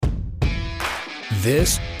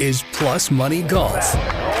This is Plus Money Golf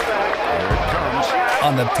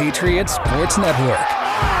on the Patriot Sports Network.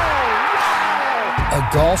 A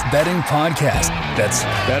golf betting podcast that's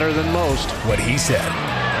better than most. What he said.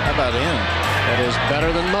 How about him? That is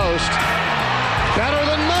better than most. Better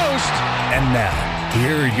than most. And now,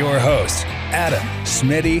 here are your hosts, Adam,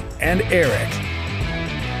 Smitty, and Eric.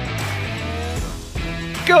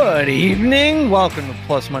 Good evening. Welcome to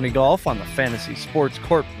Plus Money Golf on the Fantasy Sports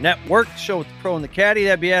Corp Network. Show with the pro and the caddy.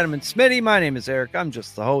 That'd be Adam and Smitty. My name is Eric. I'm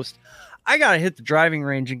just the host. I got to hit the driving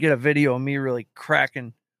range and get a video of me really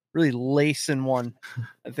cracking, really lacing one.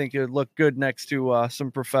 I think it would look good next to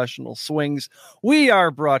some professional swings. We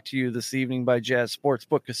are brought to you this evening by Jazz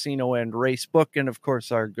Sportsbook, Casino, and Racebook. And, of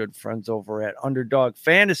course, our good friends over at Underdog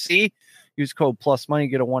Fantasy. Use code Plus Money,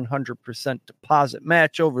 get a 100% deposit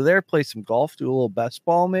match over there. Play some golf, do a little best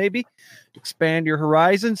ball maybe. Expand your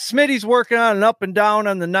horizons. Smitty's working on an up and down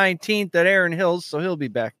on the 19th at Aaron Hills, so he'll be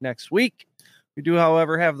back next week. We do,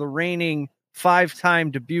 however, have the reigning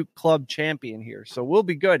 5-time Dubuque Club champion here, so we'll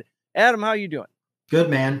be good. Adam, how you doing? Good,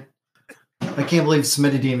 man. I can't believe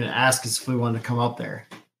Smitty didn't even ask us if we wanted to come up there.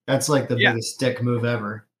 That's like the biggest dick move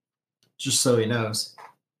ever, just so he knows.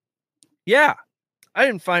 Yeah. I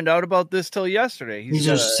didn't find out about this till yesterday. He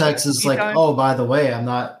just texts us like, oh, by the way,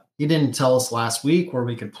 he didn't tell us last week where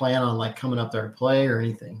we could plan on like coming up there to play or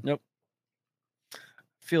anything. Nope. I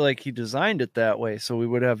feel like he designed it that way so we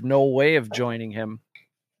would have no way of joining him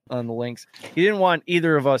on the links. He didn't want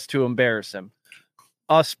either of us to embarrass him,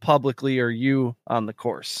 us publicly or you on the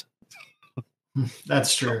course.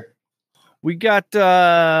 That's true. We got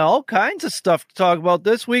all kinds of stuff to talk about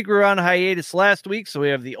this week. We were on hiatus last week, so we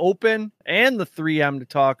have the Open and the 3M to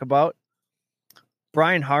talk about.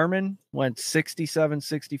 Brian Harman went 67,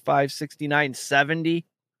 65, 69, 70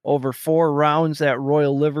 over 4 rounds at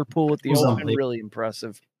Royal Liverpool at the Open. Really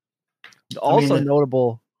impressive. Also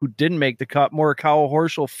notable, who didn't make the cut, Morikawa,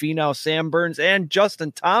 Horschel, Finau, Sam Burns, and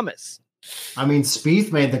Justin Thomas. I mean,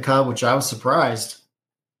 Spieth made the cut, which I was surprised.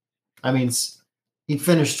 I mean, he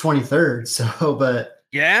finished 23rd, but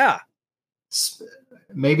yeah,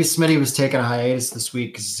 maybe Smitty was taking a hiatus this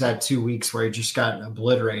week because he's had 2 weeks where he just got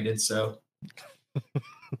obliterated. So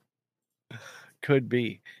could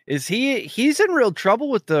be. He's in real trouble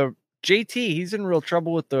with the JT? He's in real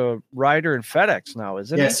trouble with the Ryder and FedEx now,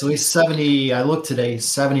 isn't he? Yeah, so he's 70. I looked today,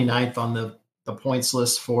 79th on the points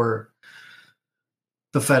list for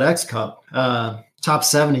the FedEx Cup. Top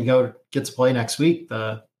 70 get to play next week.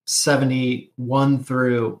 The 71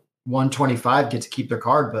 through 125 get to keep their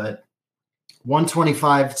card, but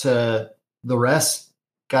 125 to the rest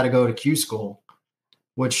got to go to Q School,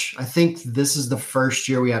 which I think this is the first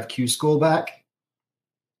year we have Q School back,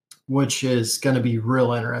 which is going to be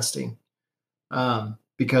real interesting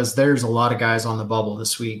because there's a lot of guys on the bubble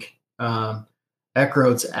this week.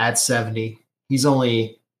 Eckroat's at 70. He's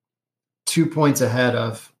only 2 points ahead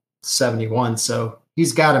of 71, so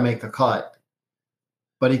he's got to make the cut.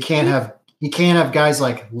 But he can't have guys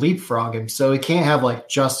like leapfrog him. So he can't have like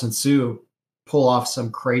Justin Sue pull off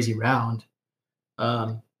some crazy round.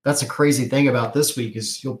 That's a crazy thing about this week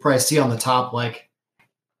is you'll probably see on the top, like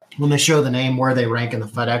when they show the name where they rank in the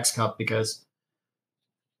FedEx Cup, because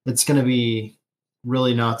it's going to be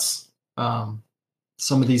really nuts. Some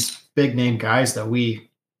of these big name guys that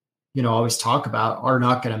we, always talk about are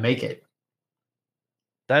not going to make it.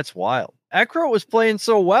 That's wild. Eckroat was playing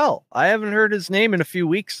so well. I haven't heard his name in a few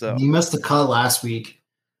weeks, though. He missed the cut last week.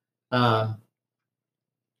 But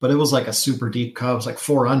it was like a super deep cut. It was like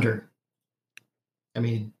 4 under. I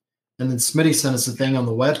mean, and then Smitty sent us a thing on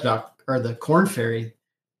the web dock or the Corn Ferry.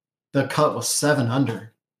 The cut was 7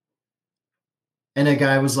 under. And a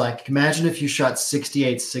guy was like, imagine if you shot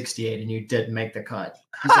 68 and you didn't make the cut.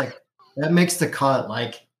 He's like, that makes the cut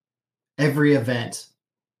like every event.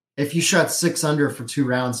 If you shot 6 under for 2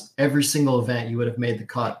 rounds, every single event you would have made the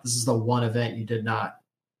cut. This is the one event you did not,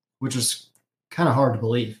 which is kind of hard to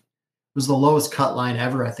believe. It was the lowest cut line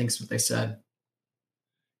ever, I think is what they said.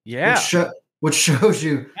 Yeah. Which shows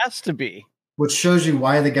you. Has to be. Which shows you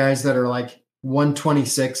why the guys that are like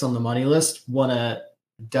 126 on the money list want to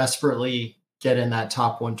desperately get in that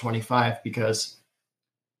top 125, because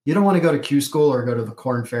you don't want to go to Q School or go to the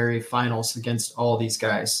Corn Ferry finals against all these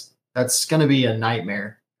guys. That's going to be a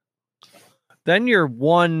nightmare. Then you're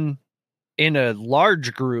one in a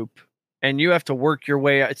large group and you have to work your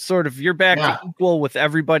way. It's sort of, you're back to equal with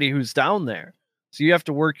everybody who's down there. So you have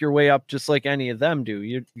to work your way up just like any of them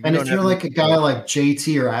do. And if you're like a guy like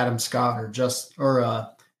JT or Adam Scott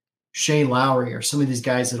or Shane Lowry or some of these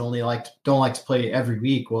guys that only don't like to play every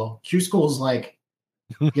week, well, Q School is like,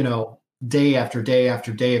 day after day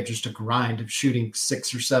after day of just a grind of shooting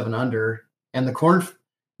 6 or 7 under And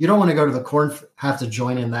you don't want to go to the corn, have to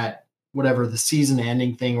join in that, whatever the season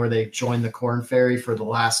ending thing where they join the corn ferry for the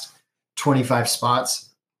last 25 spots.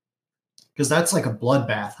 Because that's like a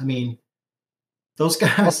bloodbath. I mean, those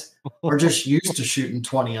guys are just used to shooting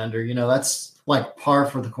 20 under. That's like par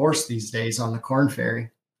for the course these days on the corn ferry.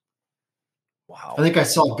 Wow. I think I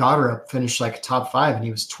saw Goddard finish like top 5 and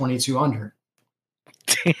he was 22 under.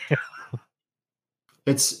 Damn.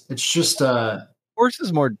 It's just course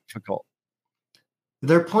is more difficult.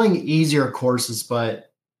 They're playing easier courses,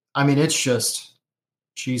 but I mean, it's just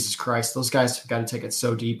Jesus Christ. Those guys have got to take it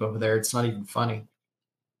so deep over there. It's not even funny.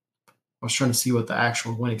 I was trying to see what the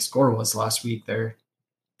actual winning score was last week there.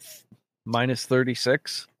 Minus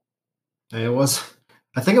 36. I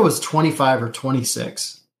think it was 25 or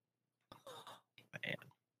 26. Man.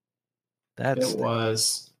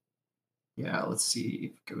 Let's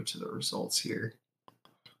see. Go to the results here.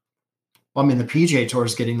 Well, I mean, the PGA Tour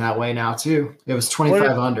is getting that way now, too. It was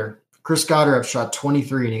 25 under. Chris Goddard shot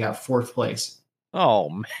 23, and he got 4th place. Oh,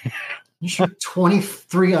 man. You shoot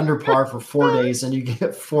 23 under par for 4 days, and you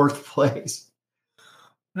get 4th place.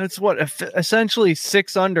 That's what, essentially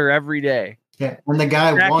 6 under every day. Yeah, and the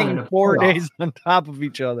guy won in a 4 playoff. days on top of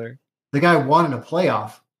each other. The guy won in a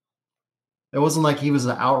playoff. It wasn't like he was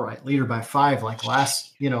an outright leader by 5 like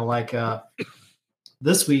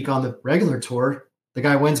this week on the regular tour. The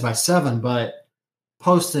guy wins by 7, but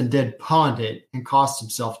Poston did pawn it and cost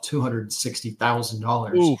himself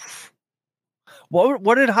 $260,000. Oof.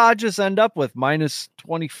 What did Hodges end up with? Minus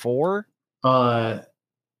 24? Let's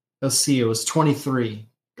see. It was 23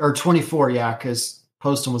 or 24. Yeah, because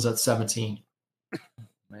Poston was at 17.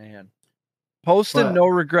 Man, Poston, no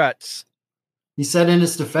regrets. He said in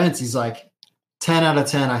his defense, he's like, 10 out of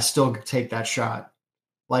 10, I still take that shot.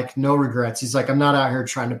 Like, no regrets. He's like, I'm not out here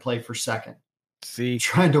trying to play for second. See,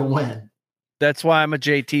 trying to win. That's why I'm a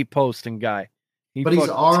JT Poston guy. But he's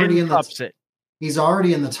already in he's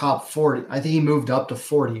already in the top 40. I think he moved up to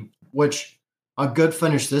 40, which a good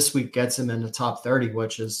finish this week gets him in the top 30,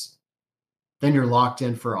 which is then you're locked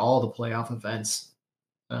in for all the playoff events.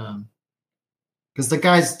 Because the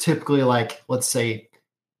guys typically like, let's say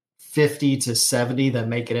 50 to 70 that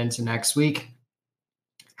make it into next week.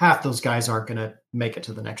 Half those guys aren't going to make it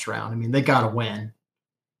to the next round. I mean, they got to win.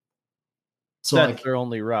 So that's their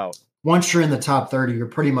only route. Once you're in the top 30, you're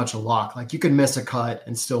pretty much a lock. Like you could miss a cut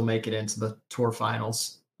and still make it into the tour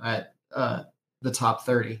finals at the top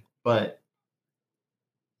 30, but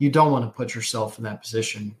you don't want to put yourself in that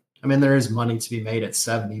position. I mean, there is money to be made at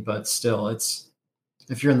 70, but still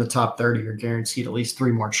if you're in the top 30, you're guaranteed at least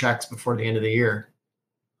 3 more checks before the end of the year.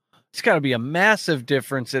 It's got to be a massive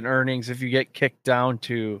difference in earnings if you get kicked down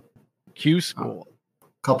to Q school. A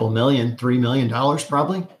couple million, $3 million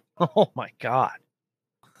probably. Oh my God.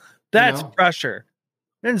 That's pressure.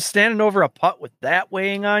 Then standing over a putt with that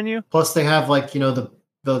weighing on you. Plus they have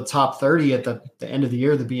the top 30 at the end of the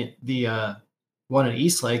year, the one at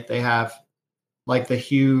Eastlake, they have like the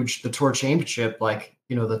tour championship, like,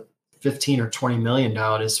 the 15 or 20 million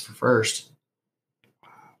now it is for first.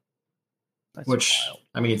 That's which wild.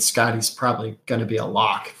 I mean, Scotty's probably going to be a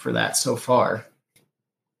lock for that so far.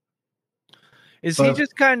 He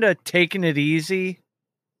just kind of taking it easy?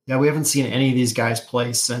 Yeah, we haven't seen any of these guys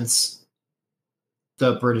play since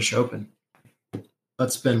the British Open.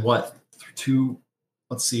 That's been what?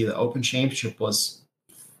 Let's see, the Open Championship was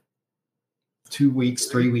 3 weeks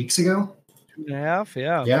ago? 2.5,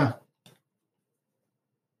 yeah. Yeah.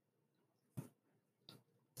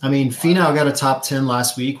 I mean, Finau got a top 10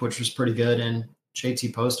 last week, which was pretty good, and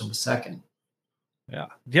JT Poston was second. Yeah.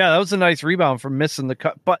 Yeah, that was a nice rebound from missing the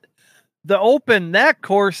cut. But the Open, that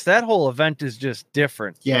course, that whole event is just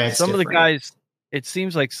different. Yeah, it's some different. of the guys, it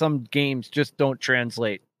seems like some games just don't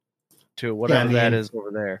translate to whatever that is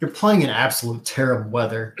over there. You're playing in absolute terrible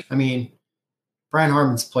weather. I mean, Brian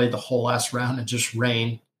Harman's played the whole last round in just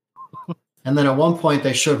rain. And then at one point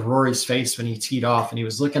they showed Rory's face when he teed off and he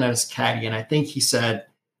was looking at his caddy, and I think he said,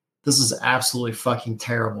 "This is absolutely fucking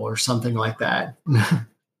terrible," or something like that.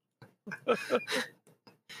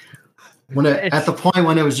 At the point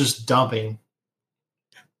when it was just dumping.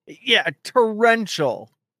 Yeah, torrential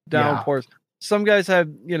downpours. Yeah. Some guys have,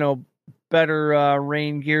 better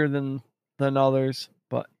rain gear than others.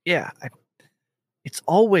 But yeah, it's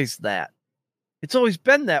always that. It's always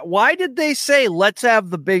been that. Why did they say, let's have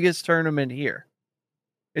the biggest tournament here?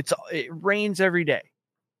 It rains every day.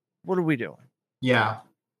 What are we doing? Yeah.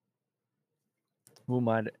 Who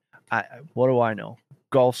might? What do I know?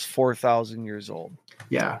 Golf's 4,000 years old.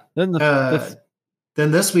 Yeah. Then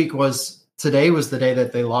then this week today was the day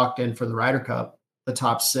that they locked in for the Ryder Cup, the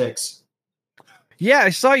top 6. Yeah, I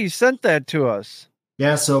saw you sent that to us.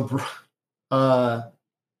 Yeah, so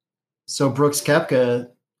So Brooks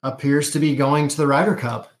Koepka appears to be going to the Ryder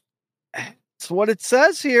Cup. That's what it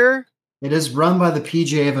says here. It is run by the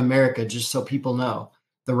PGA of America, just so people know.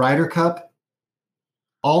 The Ryder Cup,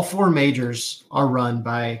 all 4 majors are run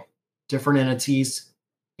by different entities,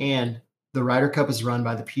 and the Ryder Cup is run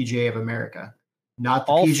by the PGA of America, not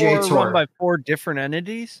the All PGA 4 Tour. run by 4 different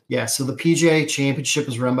entities? Yeah, so the PGA Championship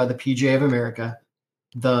is run by the PGA of America.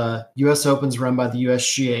 The U.S. Open is run by the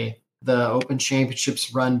USGA. The Open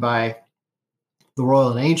Championships run by the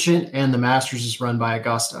Royal and Ancient, and the Masters is run by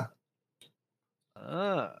Augusta.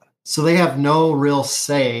 So they have no real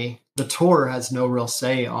say. The tour has no real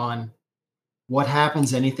say on what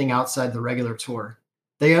happens, anything outside the regular tour.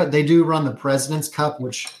 They do run the President's Cup,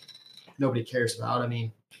 which nobody cares about. I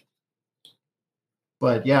mean,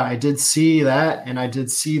 but yeah, I did see that, and I did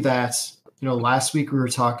see that, last week we were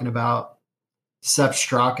talking about Sepp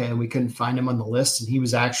Straka, and we couldn't find him on the list, and he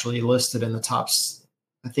was actually listed in the tops,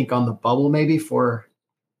 I think on the bubble maybe, for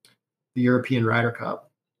the European Ryder Cup.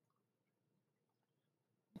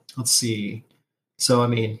 Let's see. So, I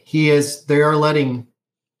mean, they are letting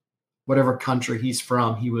whatever country he's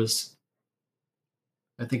from,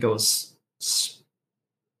 I think it was,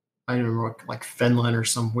 I don't remember, like Finland or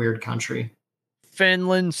some weird country.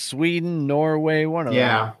 Finland, Sweden, Norway, one of them.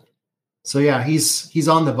 Yeah. So, yeah, he's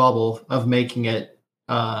on the bubble of making it.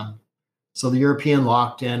 So the European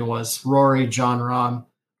locked in was Rory, Jon Rahm,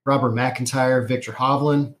 Robert McIntyre, Victor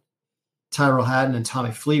Hovland, Tyrrell Hatton, and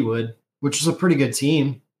Tommy Fleetwood, which is a pretty good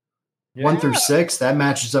team. Yeah. 1 through 6, that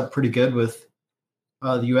matches up pretty good with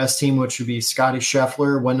the U.S. team, which would be Scotty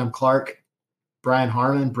Scheffler, Wyndham Clark, Brian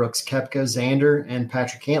Harman, Brooks Koepka, Xander, and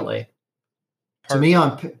Patrick Cantlay. To me,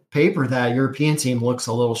 on paper, that European team looks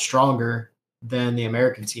a little stronger than the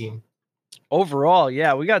American team. Overall,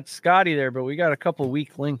 yeah, we got Scotty there, but we got a couple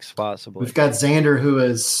weak links possibly. We've got Xander,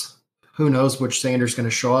 who knows which Xander's going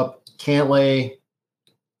to show up. Cantlay,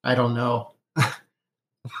 I don't know.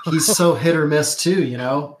 He's so hit or miss too,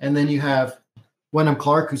 And then you have Wyndham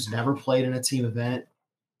Clark, who's never played in a team event.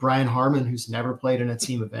 Brian Harman, who's never played in a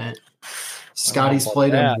team event. Scotty's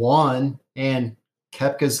played in one, and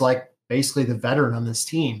Koepka's like basically the veteran on this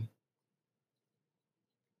team.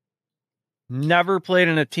 Never played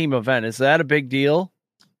in a team event. Is that a big deal?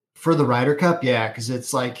 For the Ryder Cup, yeah, because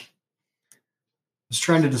it's like, I was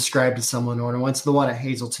trying to describe to someone when I went to the one at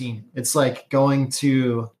Hazeltine. It's like going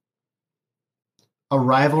to a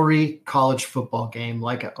rivalry college football game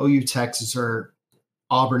like at OU Texas or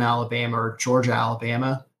Auburn, Alabama, or Georgia,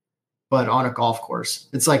 Alabama, but on a golf course.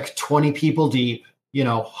 It's like 20 people deep,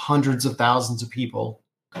 hundreds of thousands of people.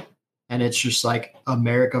 And it's just like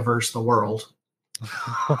America versus the world.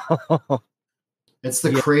 It's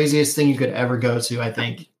the craziest thing you could ever go to, I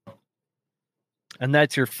think. And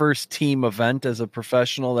that's your first team event as a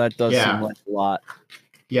professional? That does seem like a lot.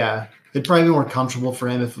 Yeah. It'd probably be more comfortable for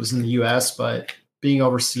him if it was in the U.S., but being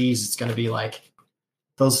overseas, it's going to be like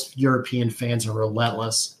those European fans are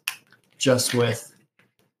relentless. Just with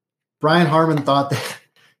Brian Harman thought that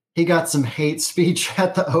he got some hate speech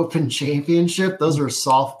at the Open Championship. Those are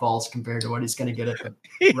softballs compared to what he's going to get at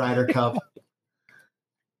the Ryder Cup.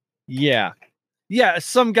 Yeah. Yeah.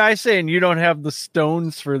 Some guy saying you don't have the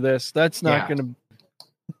stones for this. That's not going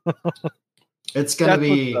to. It's going to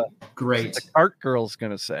be great. The cart girl's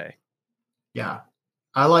going to say. Yeah.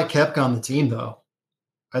 I like Koepka on the team, though.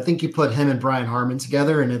 I think you put him and Brian Harman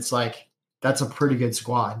together, and it's like, that's a pretty good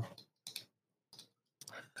squad.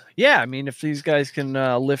 Yeah, I mean, if these guys can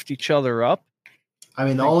lift each other up. I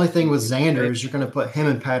mean, the only thing with Xander is you're going to put him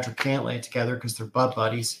and Patrick Cantlay together because they're butt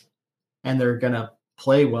buddies, and they're going to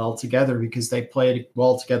play well together because they play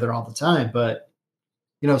well together all the time. But,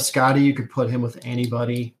 Scotty, you could put him with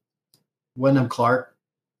anybody. Wyndham Clark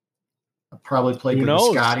probably played good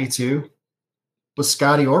with Scotty, too. With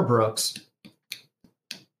Scotty or Brooks.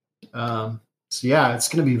 So yeah, it's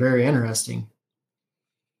going to be very interesting.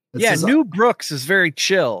 New Brooks is very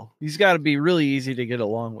chill. He's got to be really easy to get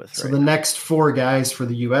along with. So the next 4 guys for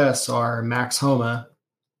the U.S. are Max Homa,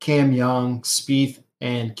 Cam Young, Spieth,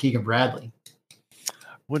 and Keegan Bradley.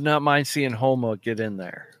 Would not mind seeing Homa get in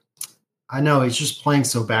there. I know, he's just playing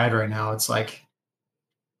so bad right now. It's like,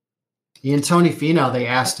 and Tony Finau, they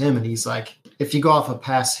asked him, and he's like, if you go off of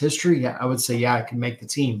past history, yeah, I would say, I can make the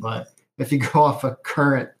team. But if you go off of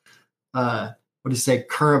current,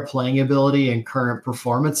 current playing ability and current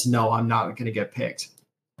performance, no, I'm not going to get picked.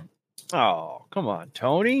 Oh, come on,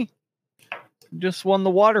 Tony. You just won the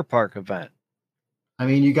water park event. I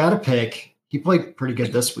mean, you got to pick. He played pretty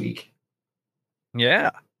good this week.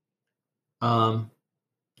 Yeah. Just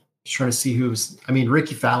trying to see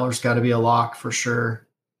Ricky Fowler's got to be a lock for sure.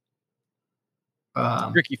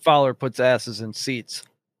 Ricky Fowler puts asses in seats.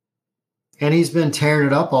 And he's been tearing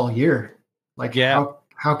it up all year. Like, Yeah.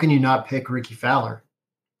 how can you not pick Ricky Fowler?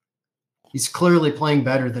 He's clearly playing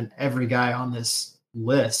better than every guy on this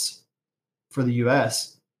list for the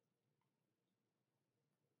U.S.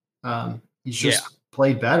 He's just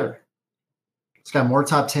played better. He's got more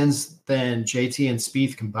top 10s than JT and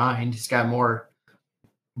Spieth combined. He's got more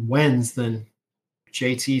wins than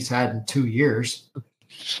JT's had in 2 years.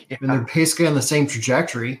 Yeah. And they're basically on the same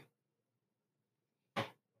trajectory.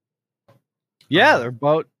 Yeah, they're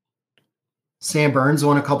both. Sam Burns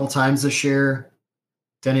won a couple times this year.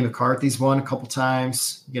 Denny McCarthy's won a couple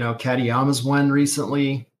times. Katayama's won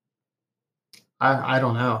recently. I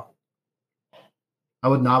don't know. I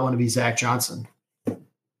would not want to be Zach Johnson.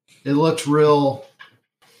 It looked real,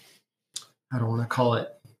 I don't want to call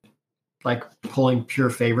it like pulling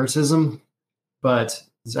pure favoritism, but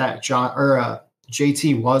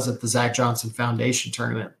JT was at the Zach Johnson Foundation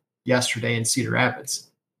tournament yesterday in Cedar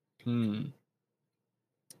Rapids. There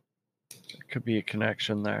could be a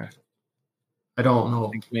connection there. I don't know.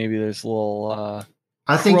 I think maybe there's a little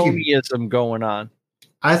cronyism going on.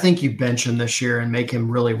 I think you bench him this year and make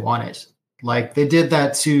him really want it. Like they did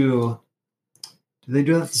that to – did they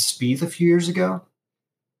do that to Spieth a few years ago?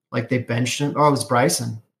 Like they benched him. Oh, it was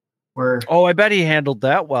Bryson. I bet he handled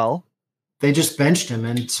that well. They just benched him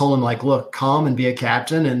and told him, like, look, come and be a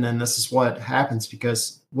captain, and then this is what happens.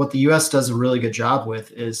 Because what the U.S. does a really good job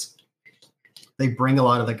with is they bring a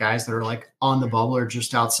lot of the guys that are, like, on the bubble or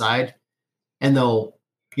just outside, and they'll,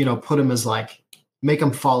 put them as, like, make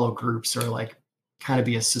them follow groups or, like, kind of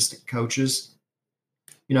be assistant coaches.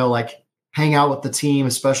 Like, hang out with the team,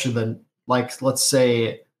 especially like, let's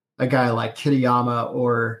say a guy like Kitayama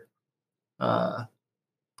or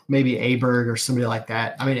maybe Aberg or somebody like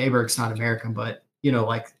that. I mean, Aberg's not American, but,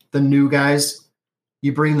 like the new guys,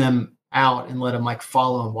 you bring them out and let them like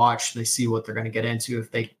follow and watch. They see what they're going to get into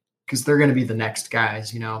because they're going to be the next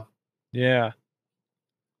guys, Yeah.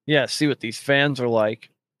 Yeah. See what these fans are like.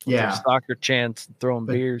 Yeah. Soccer chants and throwing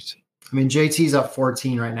beers. I mean, JT's up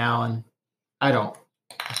 14 right now. And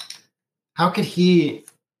how could he,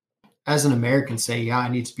 as an American, say, yeah, I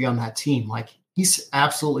need to be on that team? Like, he's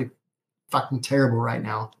absolutely fucking terrible right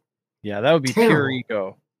now. Yeah, that would be pure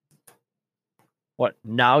ego. What,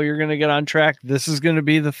 now you're going to get on track? This is going to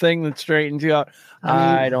be the thing that straightens you out?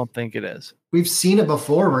 I don't think it is. We've seen it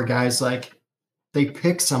before where guys, like, they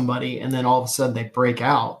pick somebody and then all of a sudden they break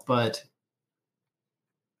out. But,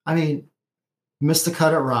 I mean, missed the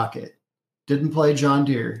cut at Rocket. Didn't play John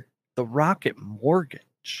Deere. The Rocket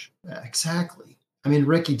mortgage. Yeah, exactly. I mean,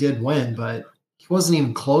 Ricky did win, but he wasn't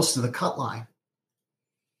even close to the cut line.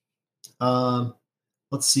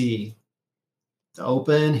 Let's see. The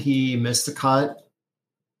Open, he missed the cut.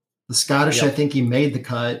 The Scottish, I think he made the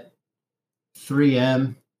cut.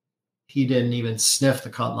 3M, he didn't even sniff the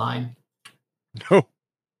cut line. No.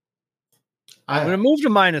 When it moved to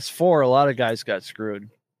 -4, a lot of guys got screwed.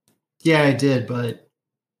 Yeah, I did, but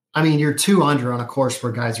I mean, you're 2 under on a course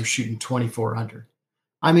where guys are shooting 24 under.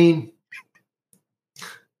 I mean,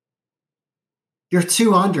 you're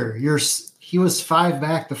 2 under. He was 5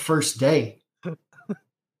 back the first day.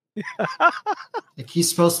 Like he's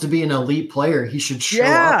supposed to be an elite player. He should show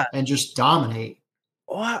up and just dominate.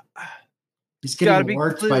 What? He's getting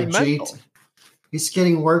worked by JT. He's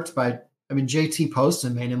getting worked by. I mean, JT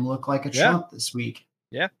Poston made him look like a chump this week.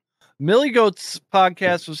 Yeah. Millie Goat's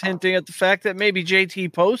podcast was hinting at the fact that maybe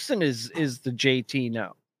JT Poston is the JT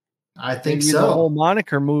now. I think maybe so. The whole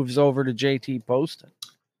moniker moves over to JT Poston.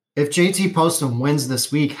 If JT Poston wins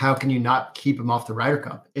this week, how can you not keep him off the Ryder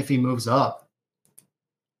Cup if he moves up?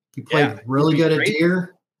 He played really good at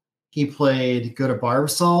Deere. He played good at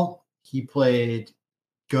Barbasol. He played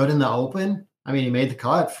good in the Open. I mean, he made the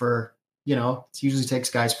cut for, it usually takes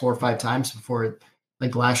guys 4 or 5 times before,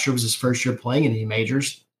 like last year was his first year playing in any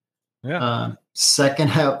majors. Yeah. Second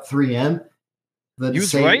at 3M. He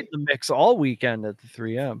was right in the mix all weekend at the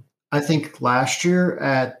 3M. I think last year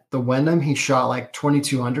at the Wyndham, he shot like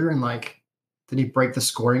 22 under and like, did he break the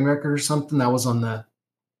scoring record or something? That was on the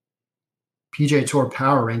PGA Tour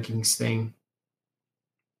Power Rankings thing.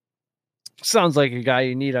 Sounds like a guy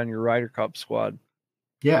you need on your Ryder Cup squad.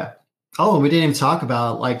 Yeah. Oh, and we didn't even talk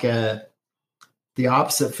about like the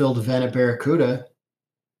opposite field event at Barracuda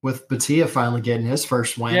with Batia finally getting his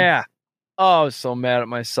first win. Yeah. Oh, I was so mad at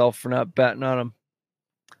myself for not betting on him.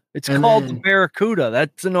 It's called the Barracuda.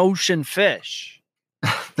 That's an ocean fish.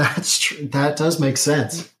 That's true. That does make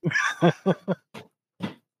sense.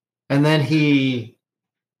 And then he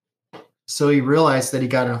realized that he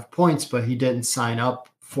got enough points, but he didn't sign up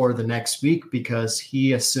for the next week because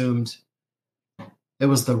he assumed it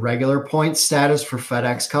was the regular point status for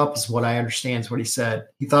FedEx Cup is what I understand is what he said.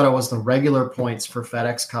 He thought it was the regular points for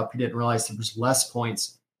FedEx Cup. He didn't realize there was less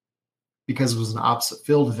points because it was an opposite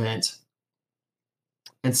field event.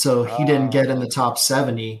 And so he didn't get in the top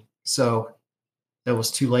 70. So it was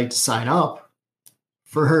too late to sign up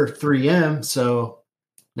for 3M. So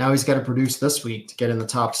now he's got to produce this week to get in the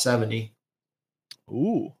top 70.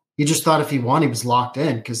 Ooh. He just thought if he won, he was locked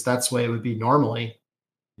in because that's the way it would be normally.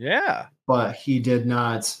 Yeah. But he did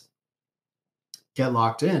not get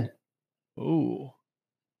locked in. Ooh.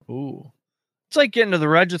 It's like getting to the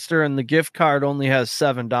register and the gift card only has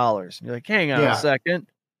 $7. You're like, hang on a second.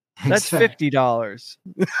 That's $50.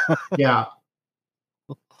 Yeah.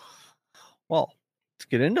 Well, let's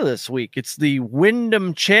get into this week. It's the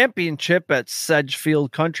Wyndham Championship at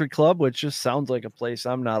Sedgefield Country Club, which just sounds like a place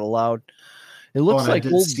I'm not allowed. It looks like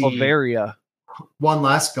old Bavaria. One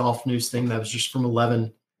last golf news thing that was just from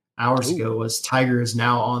 11 hours ago was Tiger is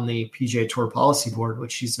now on the PGA Tour policy board,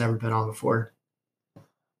 which he's never been on before.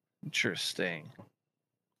 Interesting.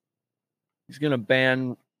 He's going to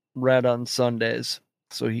ban red on Sundays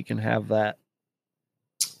so he can have that.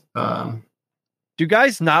 Do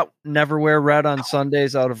guys never wear red on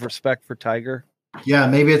Sundays out of respect for Tiger? Yeah,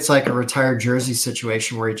 maybe it's like a retired jersey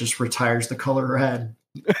situation where he just retires the color red.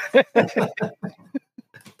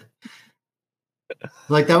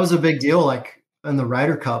 Like that was a big deal. Like in the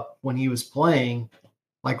Ryder Cup when he was playing,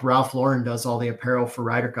 like Ralph Lauren does all the apparel for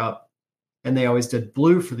Ryder Cup, and they always did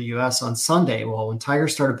blue for the U.S. on Sunday. Well, when Tiger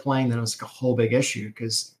started playing, then it was like a whole big issue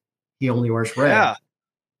because he only wears red. Yeah.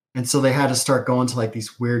 And so they had to start going to like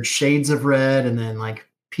these weird shades of red and then like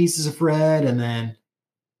pieces of red. And then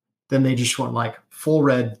they just went like full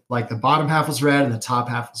red, like the bottom half was red and the top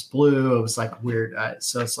half was blue. It was like weird.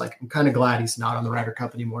 So it's like, I'm kind of glad he's not on the Ryder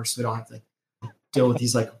Cup anymore. So we don't have to deal with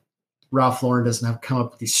these, like Ralph Lauren doesn't have to come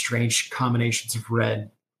up with these strange combinations of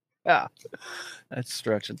red. Yeah. That's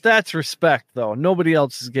stretching. That's respect though. Nobody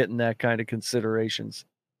else is getting that kind of considerations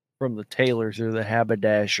from the Taylors or the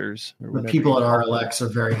haberdashers. The people at RLX are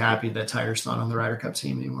very happy that Tiger's not on the Ryder Cup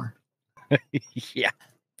team anymore. Yeah,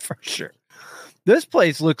 for sure. This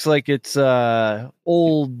place looks like it's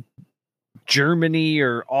old Germany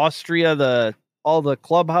or Austria, all the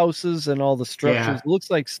clubhouses and all the structures. Yeah.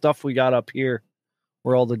 Looks like stuff we got up here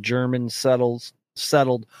where all the Germans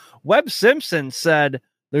settled. Webb Simpson said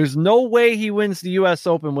there's no way he wins the U.S.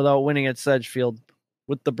 Open without winning at Sedgefield.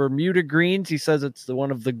 With the Bermuda Greens, he says it's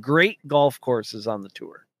one of the great golf courses on the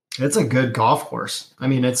tour. It's a good golf course. I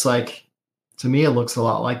mean, it's like, to me, it looks a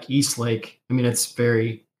lot like East Lake. I mean, it's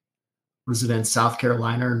very, was it in South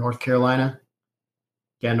Carolina or North Carolina?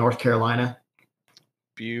 Yeah, North Carolina.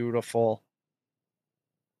 Beautiful.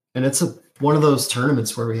 And it's one of those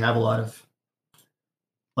tournaments where we have a lot of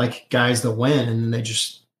like guys that win and then they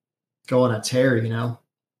just go on a tear, you know?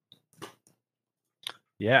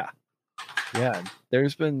 Yeah. Yeah.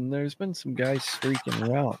 There's been some guys streaking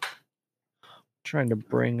around. Trying to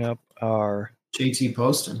bring up our JT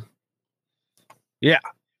Poston. Yeah.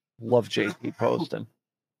 Love JT Poston.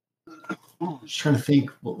 I was trying to think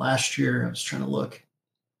what last year I was trying to look.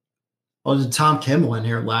 Oh, did Tom Kim win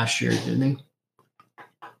here last year, didn't he?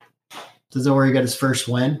 Is that where he got his first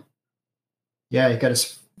win? Yeah, he got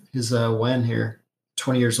his win here.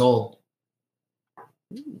 20 years old.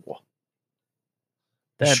 Ooh.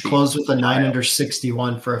 Closed with a 9 under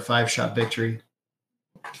 61 for a 5-shot victory.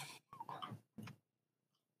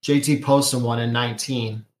 JT Poston won in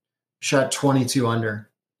 19. Shot 22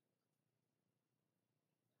 under.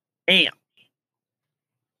 Damn.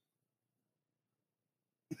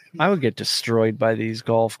 I would get destroyed by these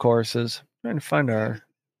golf courses. I'm trying to find our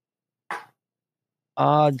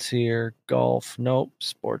odds here. Golf. Nope.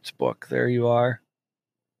 Sportsbook. There you are.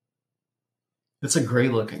 It's a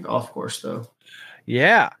great looking golf course, though.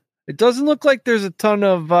 Yeah. It doesn't look like there's a ton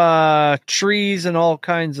of trees and all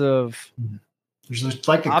kinds of. There's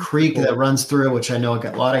like a creek that runs through, which I know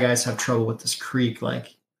a lot of guys have trouble with this creek,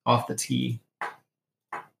 like off the tee.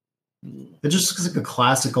 It just looks like a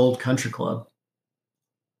classic old country club.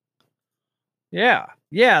 Yeah.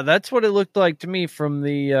 Yeah, that's what it looked like to me from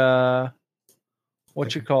the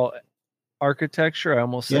what you call it? Architecture. I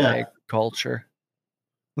almost said agriculture.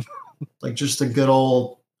 Like just a good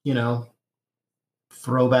old,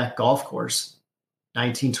 throwback golf course.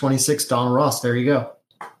 1926 Don Ross. There you go.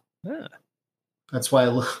 Yeah. That's why it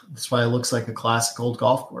looks like a classic old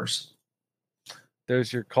golf course.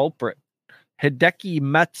 There's your culprit. Hideki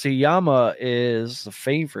Matsuyama is the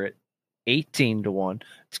favorite, 18-1.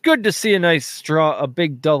 It's good to see a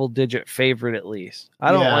big double-digit favorite at least.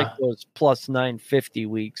 I don't like those plus 950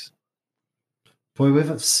 weeks. Boy,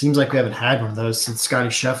 it seems like we haven't had one of those since Scotty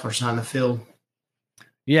Scheffler's not in the field.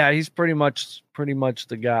 Yeah, he's pretty much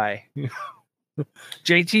the guy.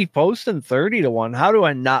 JT posting 30-1. How do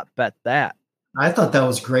I not bet that? I thought that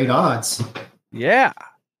was great odds. Yeah.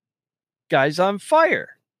 Guy's on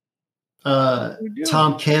fire.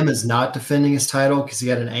 Tom Kim is not defending his title because he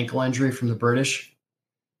had an ankle injury from the British.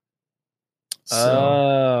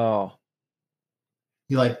 So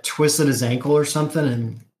he like twisted his ankle or something,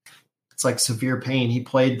 and it's like severe pain. He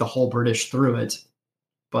played the whole British through it,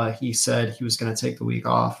 but he said he was going to take the week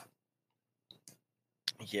off.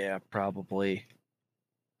 Yeah, probably.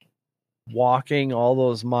 Walking all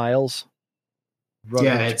those miles.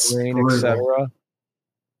 Yeah, it's terrain, etc.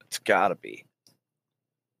 It's gotta be.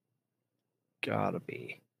 I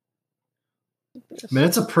mean,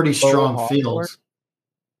 it's a pretty strong field.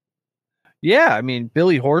 Yeah, I mean,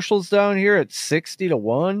 Billy Horschel's down here at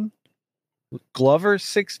 60-1. Glover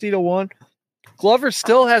 60-1. Glover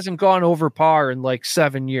still hasn't gone over par in like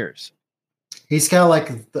 7 years. He's got like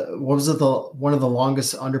one of the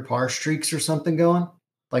longest under par streaks or something going,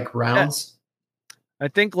 like rounds. I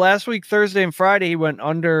think last week, Thursday and Friday, he went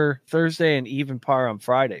under Thursday and even par on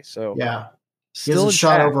Friday. So yeah, he hasn't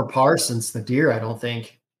shot over par since the Deer, I don't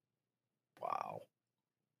think. Wow.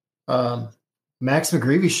 Max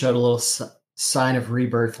McGreevy showed a little sign of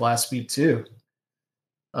rebirth last week too.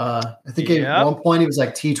 I think at one point he was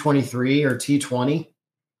like T23 or T20,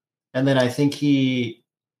 and then I think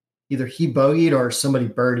either he bogeyed or somebody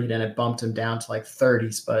birdied, and it bumped him down to like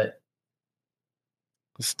 30s. But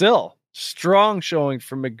still strong showing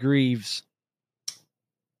for McGreaves.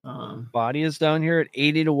 Body is down here at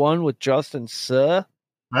 80-1 with Justin Suh.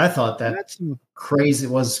 I thought that's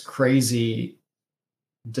crazy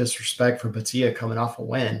disrespect for Batia coming off a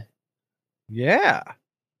win. Yeah.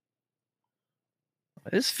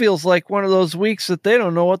 This feels like one of those weeks that they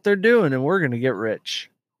don't know what they're doing and we're going to get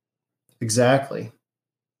rich. Exactly.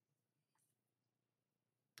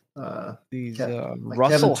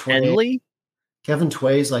 Russell Henley. Kevin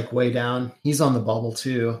Tway's like way down. He's on the bubble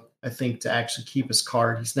too, I think, to actually keep his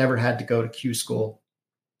card. He's never had to go to Q school.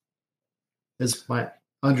 Is my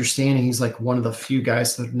understanding. He's like one of the few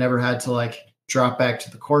guys that have never had to like drop back to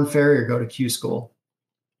the Corn Ferry or go to Q school.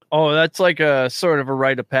 Oh, that's like a sort of a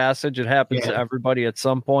rite of passage. It happens to everybody at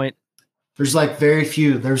some point. There's like very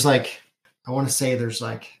few. There's like, I want to say there's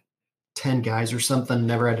like 10 guys or something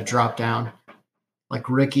never had to drop down. Like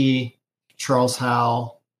Ricky, Charles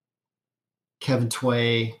Howell, Kevin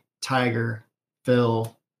Tway, Tiger,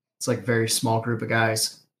 Phil. It's like a very small group of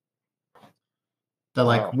guys that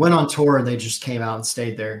like went on tour and they just came out and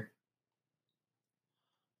stayed there.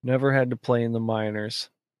 Never had to play in the minors.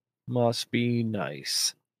 Must be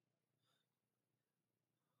nice.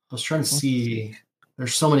 I was trying to see.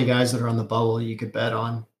 There's so many guys that are on the bubble you could bet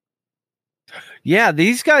on. Yeah,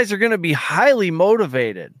 these guys are going to be highly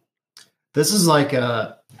motivated. This is like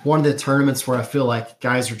one of the tournaments where I feel like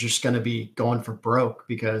guys are just going to be going for broke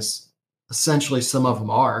because essentially some of them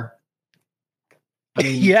are. I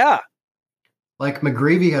mean, yeah. Like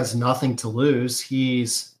McGreevy has nothing to lose.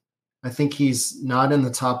 I think he's not in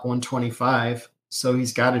the top 125, so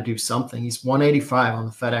he's got to do something. He's 185 on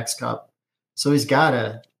the FedEx Cup. So he's got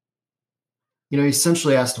to, he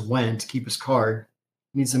essentially has to win to keep his card.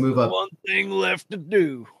 He needs to move up. One thing left to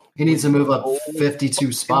do. He needs to move up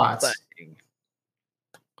 52 spots.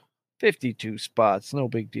 52 spots, no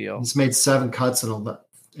big deal. He's made 7 cuts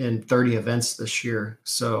in 30 events this year.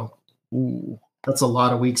 So that's a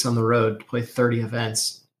lot of weeks on the road to play 30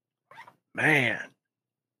 events. Man.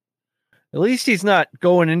 At least he's not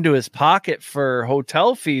going into his pocket for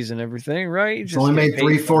hotel fees and everything, right? He's only made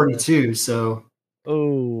 342, so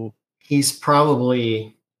he's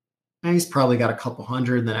probably got a couple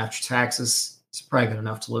hundred, and then after taxes, he's probably got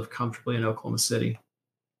enough to live comfortably in Oklahoma City.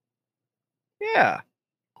 Yeah.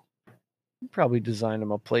 You probably designed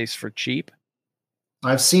him a place for cheap.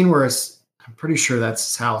 I've seen where I'm pretty sure that's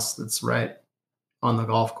his house that's right on the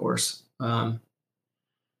golf course. At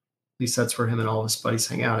least that's where him and all of his buddies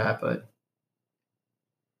hang out at, but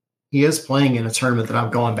he is playing in a tournament that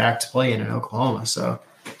I'm going back to play in Oklahoma. So,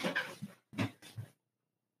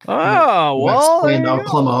 playing the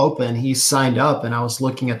Oklahoma Open, he signed up, and I was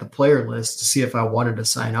looking at the player list to see if I wanted to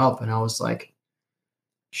sign up, and I was like,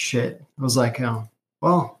 shit. I was like, oh,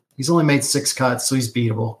 well, he's only made 6 cuts, so he's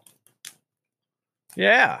beatable.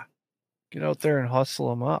 Yeah, get out there and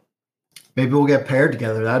hustle him up. Maybe we'll get paired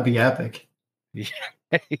together. That'd be epic.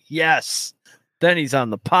 Yes. Then he's on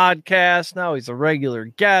the podcast. Now he's a regular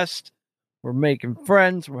guest. We're making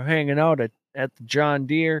friends. We're hanging out at the John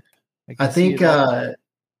Deere. I think, man,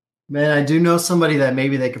 I do know somebody that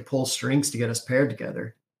maybe they could pull strings to get us paired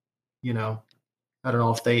together. I don't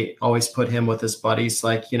know if they always put him with his buddies.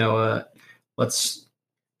 Like, let's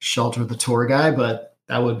shelter the tour guy, but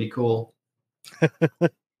that would be cool.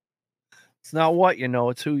 It's not what you know,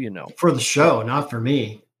 it's who you know. For the show, not for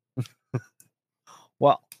me.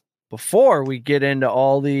 Well, before we get into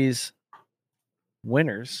all these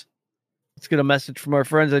winners, let's get a message from our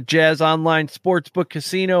friends at Jazz Online Sportsbook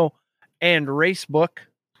Casino and Racebook.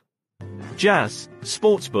 Jazz,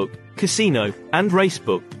 Sportsbook, Casino, and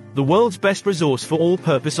Racebook, the world's best resource for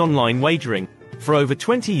all-purpose online wagering. For over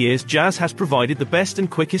 20 years, Jazz has provided the best and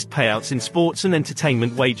quickest payouts in sports and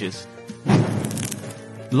entertainment wagers.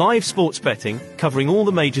 Live sports betting, covering all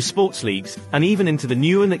the major sports leagues, and even into the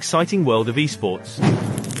new and exciting world of esports.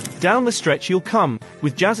 Down the stretch you'll come,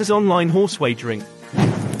 with Jazz's online horse wagering.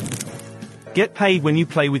 Get paid when you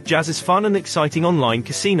play with Jazz's fun and exciting online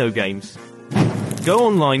casino games. Go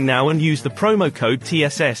online now and use the promo code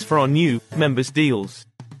TSS for our new members deals.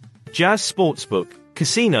 Jazz Sportsbook,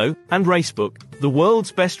 Casino, and Racebook, the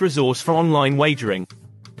world's best resource for online wagering.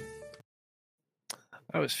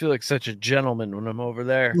 I always feel like such a gentleman when I'm over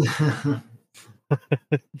there.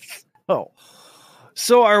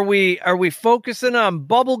 So are we focusing on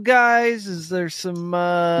bubble guys? Is there some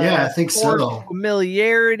I think so.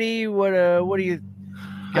 Familiarity? What do you?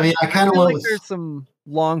 I mean, I kind of went with there's some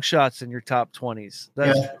long shots in your top 20s.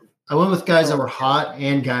 I went with guys that were hot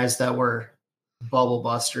and guys that were bubble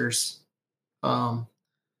busters. So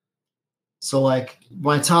like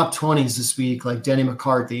my top 20s this week, like Denny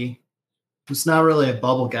McCarthy, who's not really a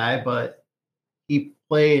bubble guy, but he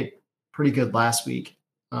played pretty good last week.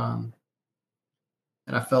 And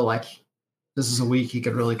I felt like this is a week he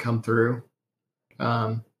could really come through.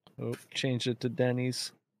 Change it to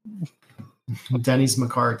Denny's. Denny's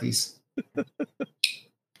McCarthy's.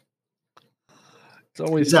 It's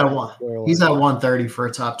always he's at 130 for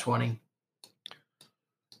a top 20.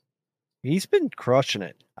 He's been crushing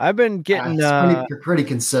it. I've been getting pretty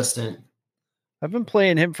consistent. I've been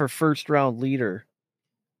playing him for first round leader.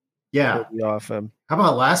 Yeah. Off him. How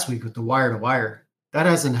about last week with the wire to wire? That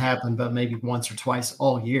hasn't happened, but maybe once or twice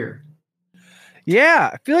all year. Yeah,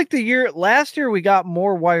 I feel like last year we got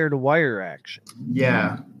more wire to wire action.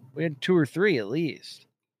 Yeah, we had 2 or 3 at least.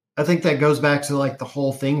 I think that goes back to like the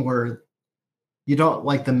whole thing where you don't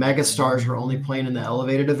like the mega stars are only playing in the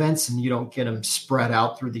elevated events, and you don't get them spread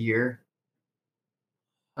out through the year.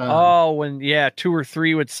 When 2 or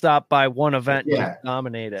 3 would stop by one event to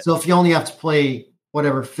dominate it. So if you only have to play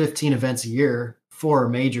 15 events a year, 4 are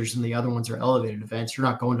majors and the other ones are elevated events, you're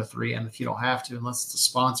not going to 3M if you don't have to, unless it's a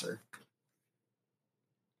sponsor.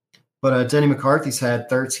 But Denny McCarthy's had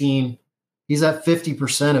 13. He's at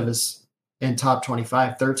 50% of his in top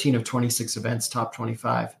 25, 13 of 26 events, top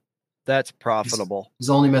 25. That's profitable. He's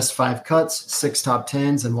only missed 5 cuts, 6 top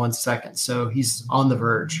 10s, and 1 second. So he's on the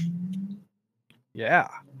verge. Yeah.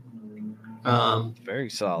 Very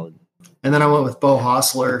solid. And then I went with Bo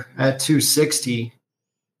Hostler at 260.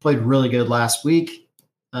 Played really good last week.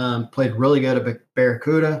 Played really good at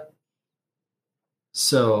Barracuda.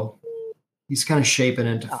 So he's kind of shaping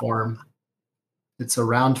into form. It's a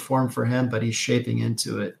round form for him, but he's shaping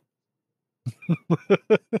into it.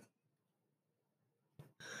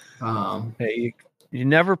 Hey, you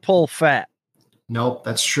never pull fat. Nope,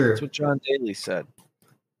 that's true. That's what John Daly said.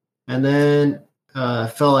 And then I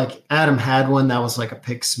felt like Adam had one that was like a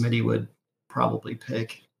pick Smitty would probably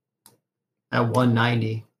pick at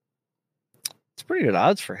 190. It's pretty good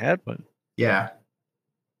odds for Hadwin. Yeah.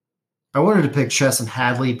 I wanted to pick Chesson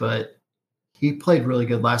Hadley, but he played really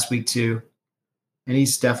good last week too. And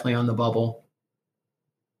he's definitely on the bubble.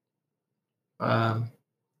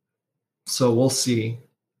 So we'll see.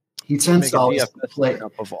 He tends to always play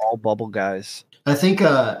up of all bubble guys. I think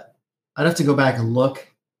I'd have to go back and look.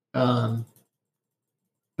 But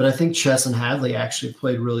I think Chesson Hadley actually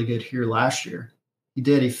played really good here last year. He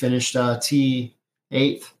did. He finished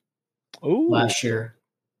T8 last year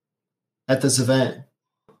at this event.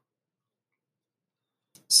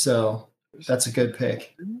 So that's a good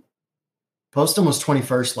pick. Poston was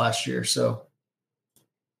 21st last year. So,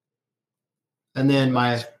 and then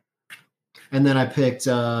I picked,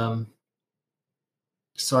 who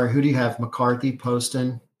do you have? McCarthy,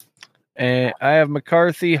 Poston? And I have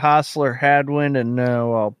McCarthy, Hostler, Hadwin, and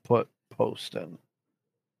now I'll put Poston.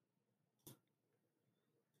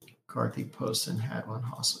 McCarthy, Poston, Hadwin,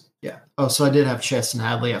 Hostler. Yeah. Oh, so I did have Chesson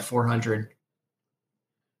Hadley at 400.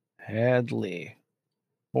 Hadley,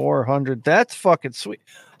 400. That's fucking sweet.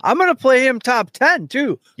 I'm going to play him top 10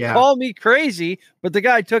 too. Yeah. Call me crazy, but the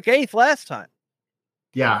guy took 8th last time.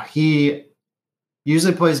 Yeah. He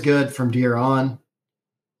usually plays good from deer on.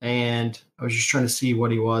 And I was just trying to see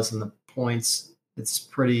what he was in the points. It's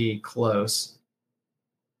pretty close.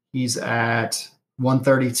 He's at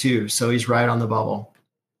 132, so he's right on the bubble.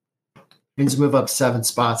 He needs to move up 7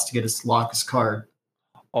 spots to get his lock card.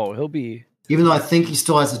 Oh, he'll be. Even though I think he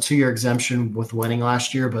still has a 2-year exemption with winning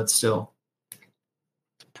last year, but still.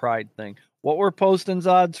 It's a pride thing. What were Poston's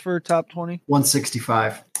odds for top 20?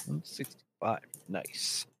 165. 165.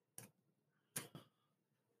 Nice.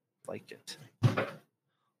 Like it.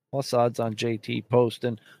 Plus odds on JT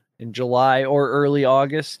Poston in July or early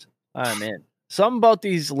August. I'm in. Something about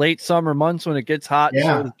these late summer months when it gets hot.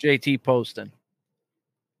 Yeah. So with JT Poston.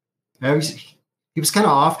 He was kind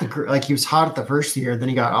of off the grid. Like he was hot at the first year, then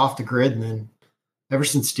he got off the grid, and then ever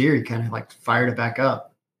since Deere, he kind of like fired it back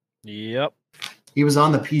up. Yep. He was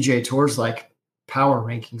on the PGA Tour's like power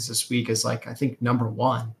rankings this week as like I think number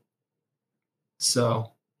 1.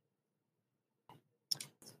 So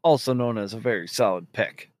Also known as a very solid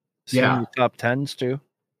pick. Yeah. Top 10s too.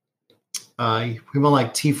 He won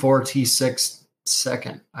like T4, T6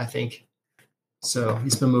 second, I think. So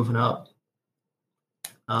he's been moving up.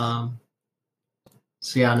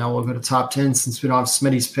 So yeah, now we'll go to top 10 since we don't have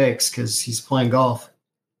Smitty's picks because he's playing golf.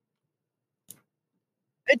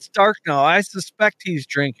 It's dark now. I suspect he's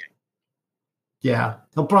drinking. Yeah.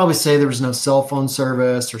 He'll probably say there was no cell phone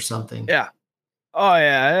service or something. Yeah. Oh,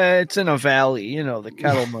 yeah. It's in a valley, you know, the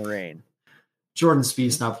Kettle Moraine. Jordan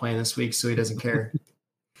Spieth's not playing this week, so he doesn't care.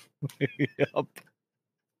 Yep.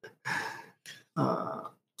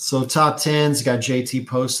 So top 10's got JT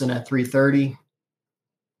Poston at 330.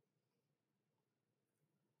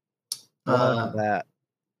 That.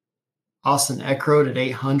 Austin Eckroat at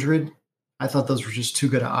 800. I thought those were just too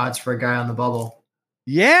good of odds for a guy on the bubble.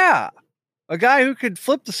 Yeah. A guy who could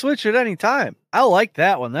flip the switch at any time. I like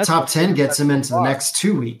that one. That's top 10 gets him into the next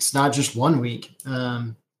 2 weeks, not just 1 week.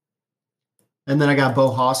 And then I got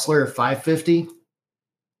Bo Hostler at 550.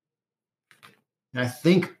 And I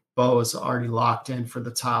think Bo is already locked in for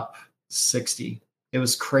the top 60. It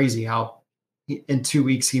was crazy how in 2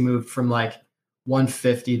 weeks he moved from like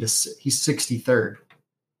 150 to he's 63rd.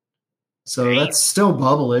 So that's still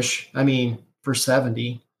bubble-ish. I mean, for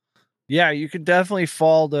 70. Yeah, you could definitely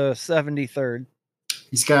fall to 73rd.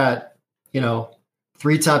 He's got,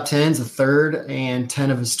 3 top 10s, a third, and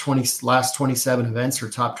 10 of his last 27 events are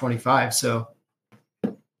top 25. So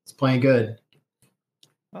it's playing good.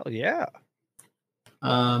 Oh, yeah.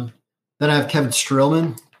 Then I have Kevin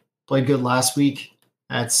Streelman. Played good last week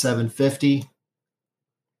at 750.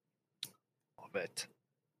 Love it.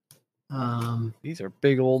 These are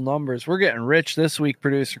big old numbers. We're getting rich this week,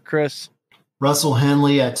 producer Chris. Russell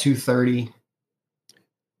Henley at 230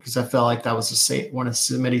 because I felt like that was one of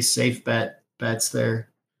Smitty's safe bets there.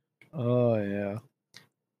 Oh, yeah.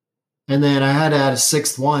 And then I had to add a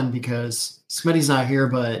 6th one because Smitty's not here,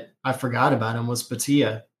 but I forgot about him, was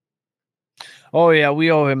Batia. Oh, yeah,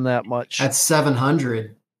 we owe him that much. At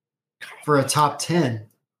 700 for a top 10.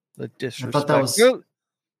 The disrespect. I thought that was...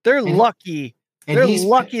 They're lucky. They're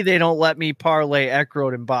lucky they don't let me parlay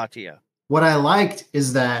Eckroat and Batia. What I liked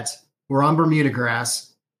is that we're on Bermuda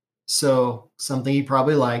grass, so something he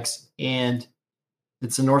probably likes, and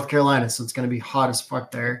it's in North Carolina, so it's going to be hot as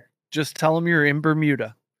fuck there. Just tell him you're in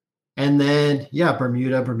Bermuda. And then, yeah,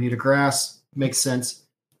 Bermuda grass. Makes sense.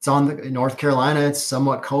 It's in North Carolina. It's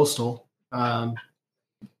somewhat coastal. And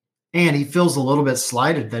he feels a little bit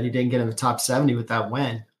slighted that he didn't get in the top 70 with that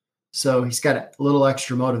win. So he's got a little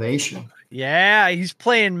extra motivation. Yeah, he's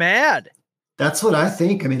playing mad. That's what I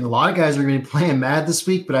think. I mean, a lot of guys are going to be playing mad this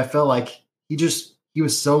week, but I felt like he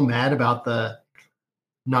was so mad about the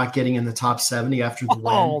not getting in the top 70 after the win.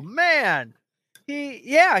 Oh, man.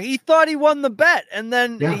 He thought he won the bet, and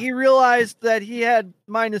then he realized that he had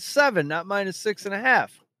 -7, not -6.5.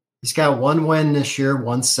 He's got 1 win this year,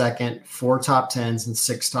 1 second, 4 top 10s, and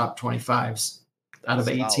 6 top 25s out of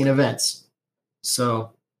 18 events.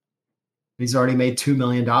 So he's already made $2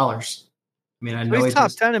 million. I mean, I know he's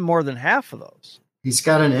top 10 in more than half of those. He's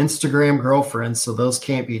got an Instagram girlfriend, so those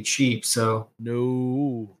can't be cheap. So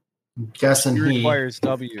no, I'm guessing he requires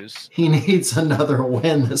W's. He needs another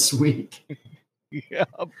win this week.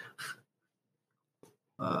 Yep.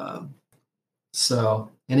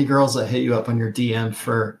 So any girls that hit you up on your DM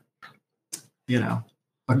for,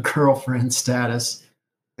 a girlfriend status.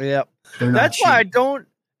 Yep. That's why I don't,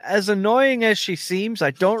 as annoying as she seems,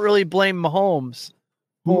 I don't really blame Mahomes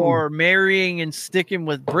for marrying and sticking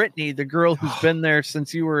with Brittany, the girl who's been there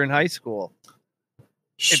since you were in high school.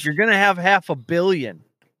 If you're going to have $500 million,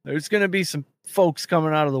 there's going to be some folks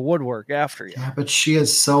coming out of the woodwork after you. Yeah, but she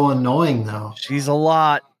is so annoying, though. She's a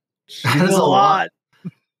lot. She's a lot.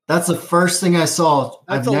 That's the first thing I saw.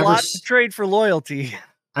 That's a lot to trade for loyalty.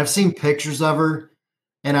 I've seen pictures of her,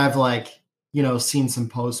 and I've seen some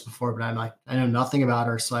posts before, but I'm like, I know nothing about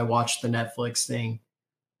her, so I watched the Netflix thing.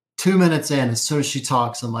 2 minutes in, as soon as she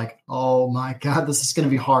talks, I'm like, oh my God, this is going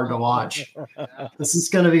to be hard to watch. This is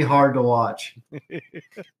going to be hard to watch.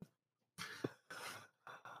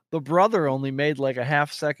 The brother only made like a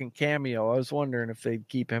half-second cameo. I was wondering if they'd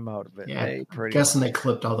keep him out of it. Yeah, Hey, I'm guessing they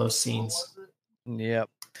clipped all those scenes. Yep.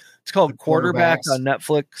 It's called The Quarterback quarterbacks. on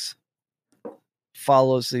Netflix.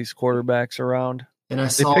 Follows these quarterbacks around. And I They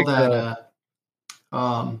saw picked that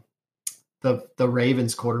the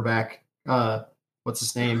Ravens quarterback, what's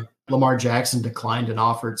his name? Lamar Jackson declined an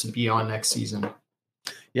offer to be on next season.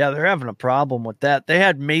 Yeah, they're having a problem with that. They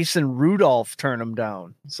had Mason Rudolph turn them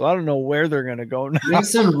down. So I don't know where they're going to go now.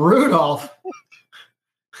 Mason Rudolph.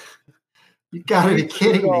 You got to be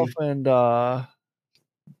kidding Rudolph me. and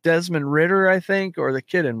Desmond Ritter, I think, or the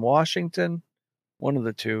kid in Washington. One of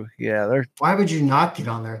the two. Yeah, they're. Why would you not get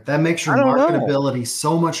on there? That makes your I don't know. marketability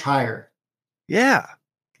so much higher. Yeah.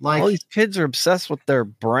 Like All these kids are obsessed with their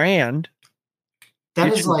brand. that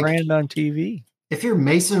Get is your like brand on TV. if you're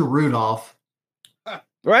Mason Rudolph,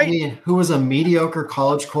 Right? I mean, who was a mediocre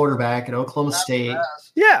college quarterback at Oklahoma State.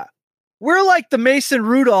 Yeah. We're like the Mason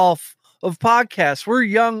Rudolph of podcasts. We're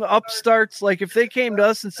young upstarts. Like if they came to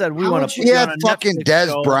us and said, we How want would to you- put He you had on a fucking Netflix Des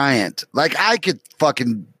show. Bryant. Like I could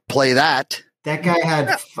fucking play that. That guy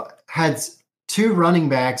had 2 running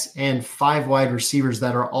backs and 5 wide receivers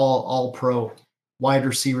that are all pro wide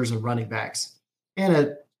receivers and running backs.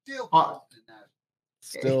 And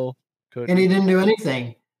Still could. he didn't do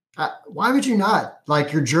anything. Why would you not?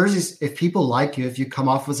 Like your jerseys, if people like you, if you come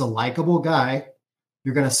off as a likable guy,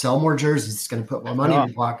 you're going to sell more jerseys. It's going to put more money in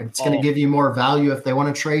your pocket. It's going to give you more value if they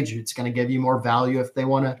want to trade you. It's going to give you more value if they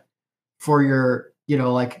want to, for your,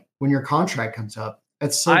 like when your contract comes up.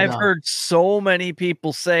 It's so I've dumb. heard so many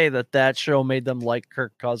people say that show made them like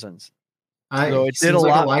Kirk Cousins. So it did seems a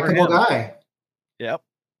like lot a for likable him. guy. Yep.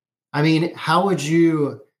 I mean, how would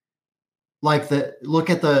you look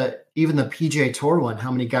at even the PJ Tour one? How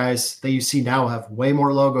many guys that you see now have way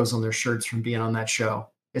more logos on their shirts from being on that show?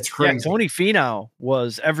 It's crazy. Yeah, Tony Finau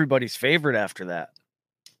was everybody's favorite after that.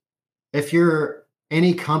 If you're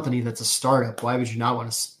any company that's a startup, why would you not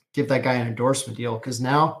want to give that guy an endorsement deal? Because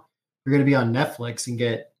now you're going to be on Netflix and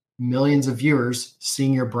get millions of viewers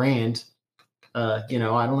seeing your brand. I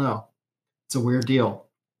don't know. It's a weird deal.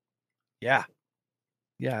 Yeah.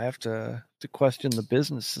 Yeah, I have to question the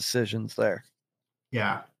business decisions there.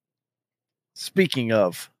 Yeah. Speaking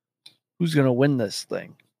of, who's going to win this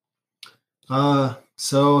thing?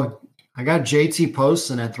 So I got JT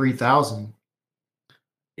Poston at 3,000.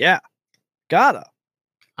 Yeah. Gotta.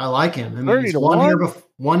 I like him. I mean, 30 he's to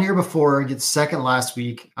one year before, he gets second last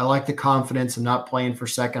week. I like the confidence. I'm not playing for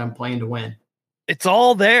second. I'm playing to win. It's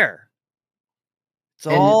all there. It's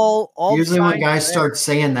And all usually when signs guys are there. start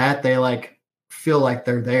saying that, they feel like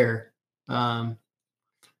they're there. And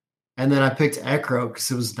then I picked Ekro because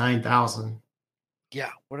it was 9,000. Yeah,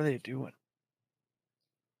 what are they doing?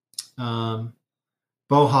 Bo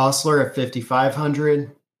Hostler at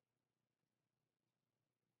 5,500.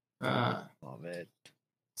 Love it.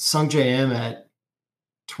 Sung J M at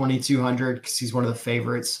 2,200 because he's one of the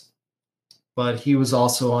favorites. But he was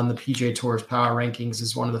also on the PJ Tour's power rankings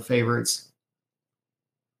as one of the favorites.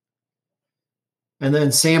 And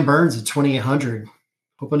then Sam Burns at 2,800.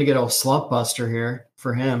 Hoping to get a slump buster here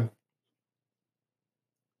for him.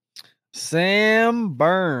 Sam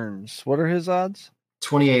Burns. What are his odds?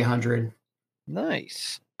 2,800.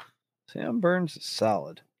 Nice. Sam Burns is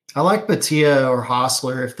solid. I like Batia or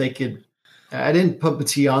Hostler if they could. I didn't put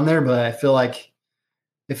Batia on there, but I feel like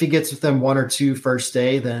if he gets within 1 or 2 first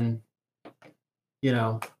day, then,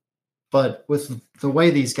 but with the way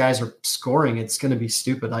these guys are scoring, it's going to be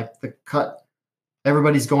stupid. Like the cut,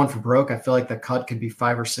 everybody's going for broke. I feel like the cut could be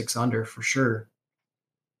 5 or 6 under for sure.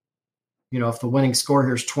 If the winning score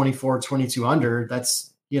here is 24, 22 under,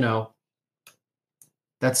 that's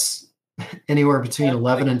anywhere between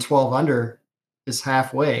 11 and 12 under is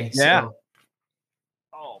halfway. Yeah. So.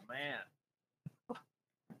 Oh, man.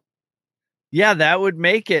 Yeah, that would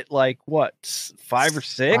make it like what, 5 or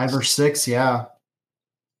 6? 5 or 6, yeah.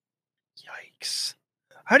 Yikes.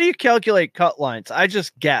 How do you calculate cut lines? I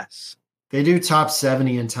just guess. They do top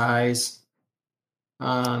 70 in ties.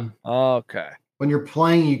 Okay. When you're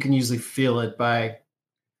playing, you can usually feel it by,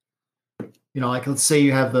 let's say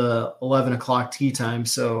you have the 11 o'clock tee time.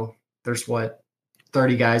 So there's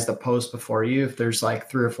 30 guys that post before you. If there's 3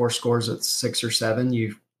 or 4 scores at 6 or 7,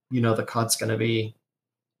 the cut's going to be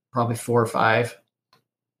probably 4 or 5.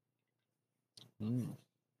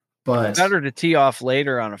 But Better to tee off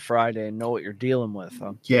later on a Friday and know what you're dealing with.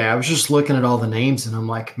 Huh? yeah, I was just looking at all the names and I'm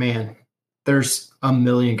like, man, there's a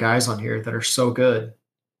million guys on here that are so good.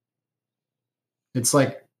 It's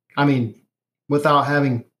without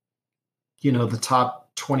having the top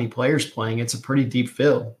 20 players playing. It's a pretty deep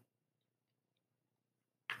field.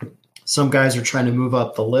 Some guys are trying to move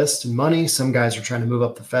up the list in money. Some guys are trying to move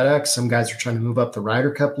up the FedEx. Some guys are trying to move up the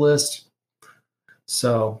Ryder Cup list.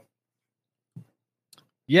 So,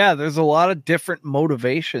 yeah, there's a lot of different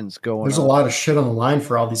motivations going on. There's a lot of shit on the line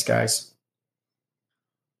for all these guys.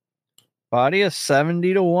 Body a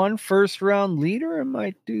 70-1 first round leader. I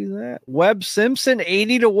might do that. Webb Simpson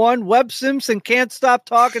 80-1. Webb Simpson can't stop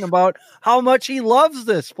talking about how much he loves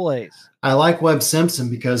this place. I like Webb Simpson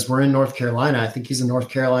because we're in North Carolina. I think he's a North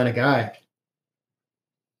Carolina guy.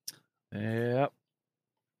 Yep.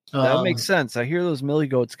 That makes sense. I hear those Millie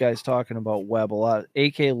Goats guys talking about Webb a lot.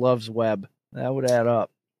 AK loves Webb. That would add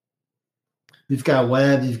up. You've got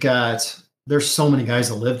Webb. There's so many guys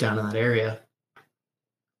that live down in that area.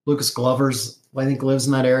 Lucas Glover's, I think, lives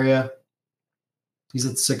in that area. He's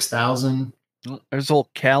at 6,000. There's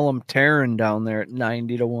old Callum Tarrant down there at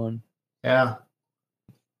 90-1. Yeah.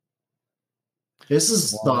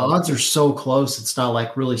 The odds are so close. It's not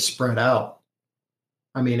like really spread out.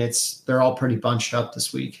 I mean, they're all pretty bunched up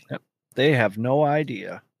this week. Yep. They have no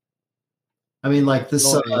idea. I mean, like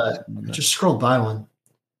this, I just scrolled by one.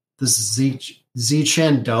 This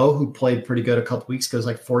Zichen Do, who played pretty good a couple weeks ago, is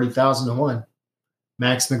like 40,000-1.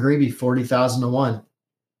 Max McGreevy, 40,000-1.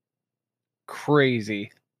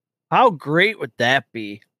 Crazy. How great would that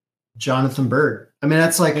be? Jonathan Bird. I mean,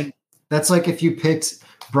 that's like if you picked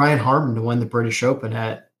Brian Harman to win the British Open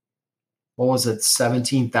at, what was it,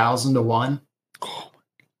 17,000-1? Oh,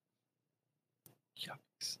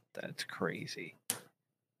 yikes. That's crazy.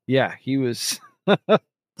 Yeah, he was.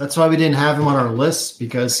 That's why we didn't have him on our list,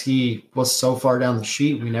 because he was so far down the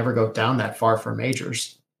sheet. We never go down that far for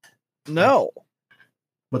majors. No.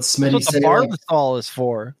 What's Smitty say? That's what the Barbasol is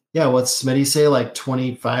for. Yeah, what's Smitty say? Like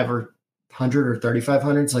 2,500 or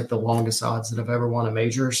 3,500? It's like the longest odds that I've ever won a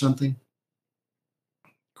major or something.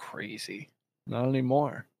 Crazy. Not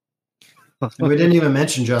anymore. And we didn't even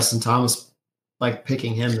mention Justin Thomas, like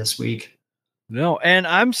picking him this week. No, and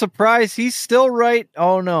I'm surprised he's still right.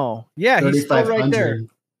 Oh, no. Yeah, he's still right there. He's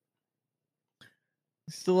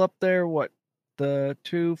still up there. What? The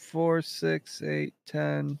 2, 4, 6, 8,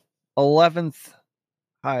 10, 11th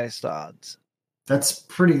highest odds. That's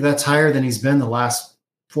higher than he's been the last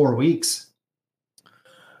 4 weeks.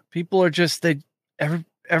 People are just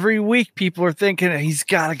every week people are thinking he's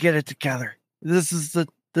got to get it together. This is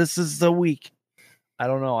the week. I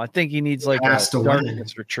don't know. I think he needs like a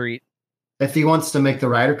darkness retreat. If he wants to make the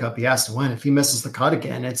Ryder Cup, he has to win. If he misses the cut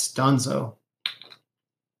again, it's donezo.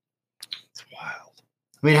 It's wild.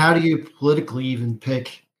 I mean, how do you politically even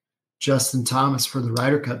pick Justin Thomas for the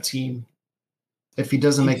Ryder Cup team if he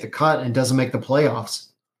doesn't make the cut and doesn't make the playoffs?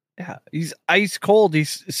 Yeah, he's ice cold.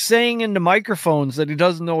 He's saying into microphones that he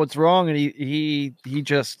doesn't know what's wrong, and he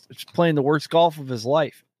just is playing the worst golf of his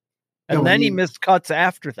life. And then he missed cuts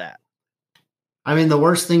after that. I mean, the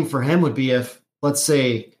worst thing for him would be if, let's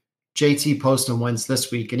say, JT Poston wins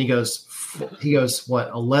this week and he goes what,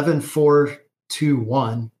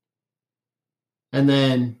 11-4-2-1, and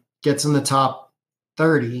then gets in the top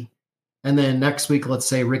 30, and then next week, let's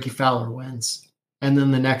say Ricky Fowler wins, and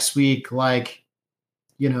then the next week, like,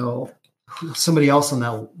 somebody else on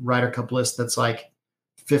that Ryder Cup list that's like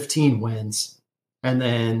 15 wins, and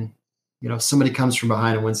then somebody comes from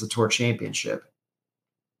behind and wins the Tour Championship.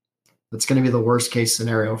 That's going to be the worst case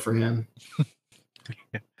scenario for him.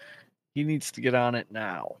 He needs to get on it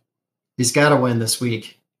now. He's got to win this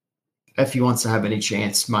week if he wants to have any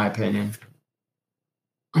chance, in my opinion.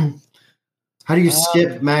 How do you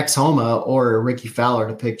skip Max Homa or Ricky Fowler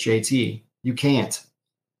to pick JT? You can't.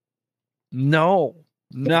 No.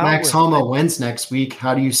 If Max Homa wins next week,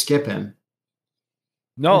 how do you skip him?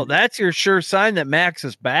 No, that's your sure sign that Max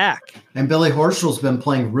is back. And Billy Horschel's been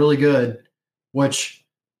playing really good, which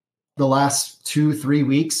the last 2-3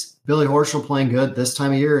 weeks, Billy Horschel playing good this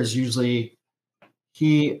time of year is usually,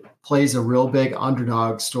 he plays a real big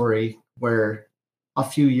underdog story where a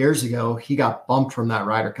few years ago he got bumped from that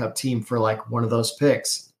Ryder Cup team for like one of those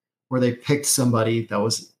picks where they picked somebody that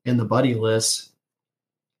was in the buddy list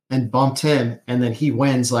and bumped him, and then he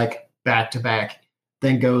wins like back to back,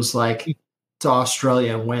 then goes like to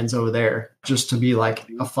Australia and wins over there just to be like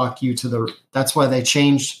a fuck you to the. That's why they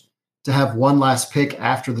changed to have one last pick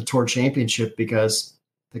after the Tour Championship, because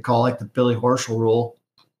they call it the Billy Horschel rule,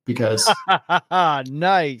 because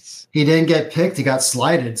nice. He didn't get picked. He got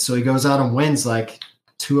slighted. So he goes out and wins like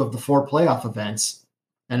 2 of the 4 playoff events.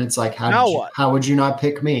 And it's like, how would you not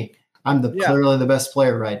pick me? I'm clearly the best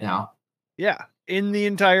player right now. Yeah. In the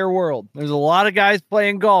entire world. There's a lot of guys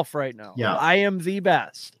playing golf right now. Yeah. I am the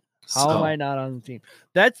best. How am I not on the team?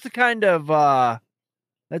 That's the kind of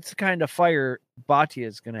That's the kind of fire Bhatia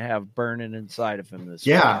is going to have burning inside of him this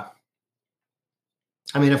week. Yeah.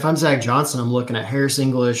 I mean, if I'm Zach Johnson, I'm looking at Harris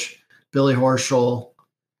English, Billy Horschel,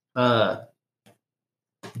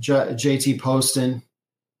 JT Poston,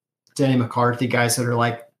 Denny McCarthy, guys that are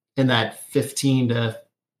like in that 15 to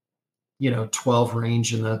 12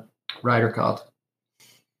 range in the Ryder Cup.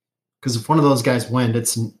 Because if one of those guys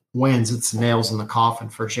wins, it's nails in the coffin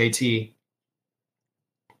for JT.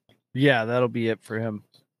 Yeah, that'll be it for him.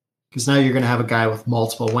 Because now you're going to have a guy with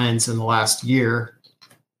multiple wins in the last year,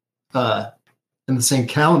 in the same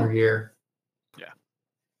calendar year. Yeah.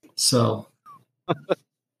 So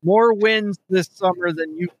more wins this summer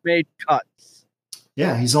than you've made cuts.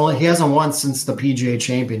 Yeah, he hasn't won since the PGA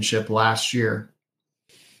Championship last year.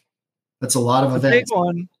 That's a lot of events. Big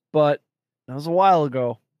one, but that was a while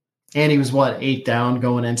ago. And he was 8 down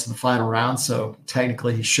going into the final round, so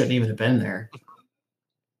technically he shouldn't even have been there.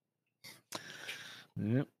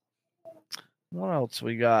 Yep. What else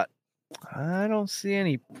we got? I don't see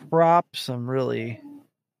any props I'm really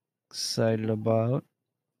excited about.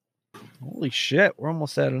 Holy shit, we're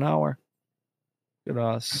almost at an hour. Look at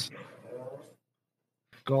us.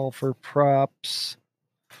 Golfer props.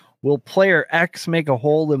 Will player X make a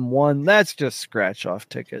hole in one? That's just scratch off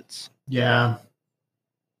tickets. Yeah.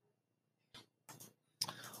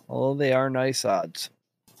 Although they are nice odds.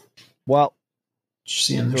 Well,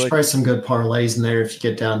 there's probably some good parlays in there if you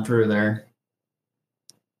get down through there.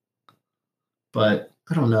 But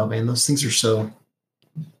I don't know, man. Those things are so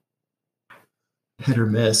hit or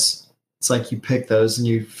miss. It's like you pick those and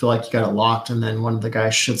you feel like you got it locked, and then one of the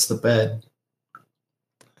guys shits the bed.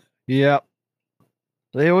 Yep.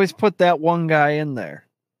 They always put that one guy in there.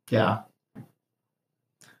 Yeah.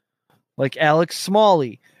 Like Alex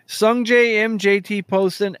Smalley. Sung J M, JT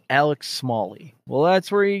Poston, Alex Smalley. Well, that's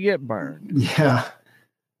where you get burned. Yeah.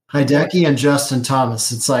 Hideki and Justin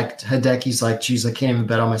Thomas. It's like Hideki's like, geez, I can't even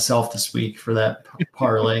bet on myself this week for that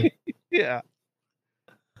parlay. Yeah.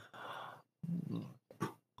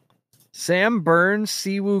 Sam Burns,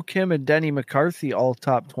 Siwoo Kim, and Denny McCarthy, all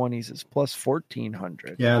top 20s, is plus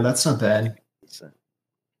 1,400. Yeah, that's not bad.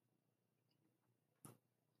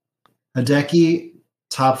 Hideki,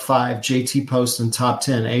 top 5. JT Poston, top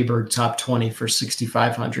 10. Aberg, top 20 for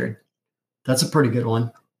 6,500. That's a pretty good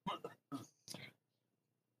one.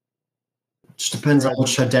 Just depends on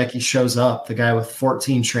which Hideki shows up. The guy with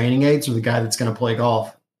 14 training aids or the guy that's going to play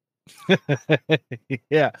golf.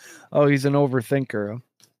 Yeah. Oh, he's an overthinker.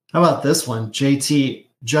 How about this one? JT,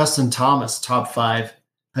 Justin Thomas, top 5.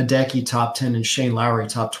 Hideki, top 10. And Shane Lowry,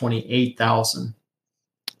 top 28,000.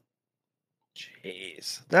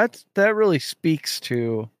 Jeez. That really speaks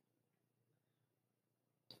to...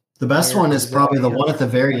 The best one is probably the one at the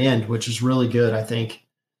very end, which is really good, I think.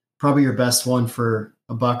 Probably your best one for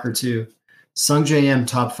a buck or two. Sung J M,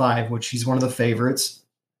 top 5, which he's one of the favorites.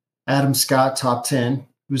 Adam Scott, top 10,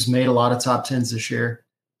 who's made a lot of top 10s this year.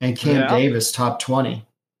 And Cam Davis, top 20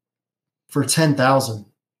 for 10,000.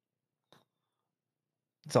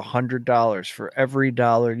 It's $100 for every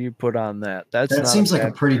dollar you put on that. That seems like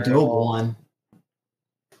a pretty doable one.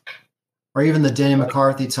 Or even the Denny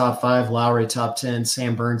McCarthy, top 5, Lowry, top 10,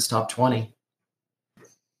 Sam Burns, top 20.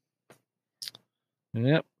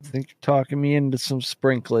 Yep. I think you're talking me into some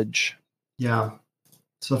sprinklage. Yeah.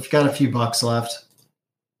 So if you got a few bucks left.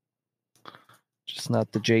 Just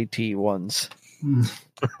not the JT ones. The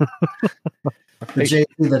JT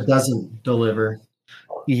that doesn't deliver.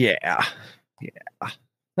 Yeah. Yeah.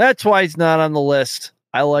 That's why he's not on the list.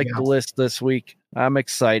 I like the list this week. I'm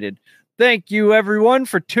excited. Thank you, everyone,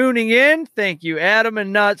 for tuning in. Thank you, Adam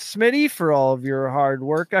and not Smitty, for all of your hard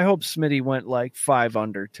work. I hope Smitty went like 5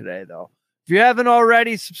 under today, though. If you haven't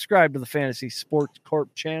already, subscribe to the Fantasy Sports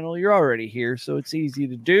Corp channel. You're already here, so it's easy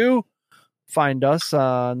to do. Find us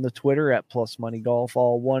on the Twitter at Plus Money Golf,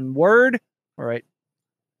 all one word. All right.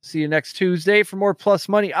 See you next Tuesday for more Plus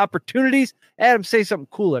Money opportunities. Adam, say something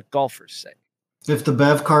cool that golfers say. If the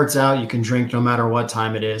Bev card's out, you can drink no matter what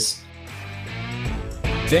time it is.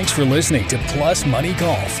 Thanks for listening to Plus Money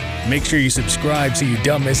Golf. Make sure you subscribe so you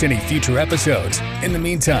don't miss any future episodes. In the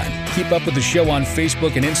meantime, keep up with the show on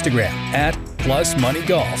Facebook and Instagram at Plus Money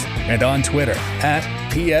Golf and on Twitter at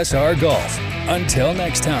PSR Golf. Until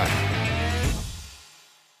next time.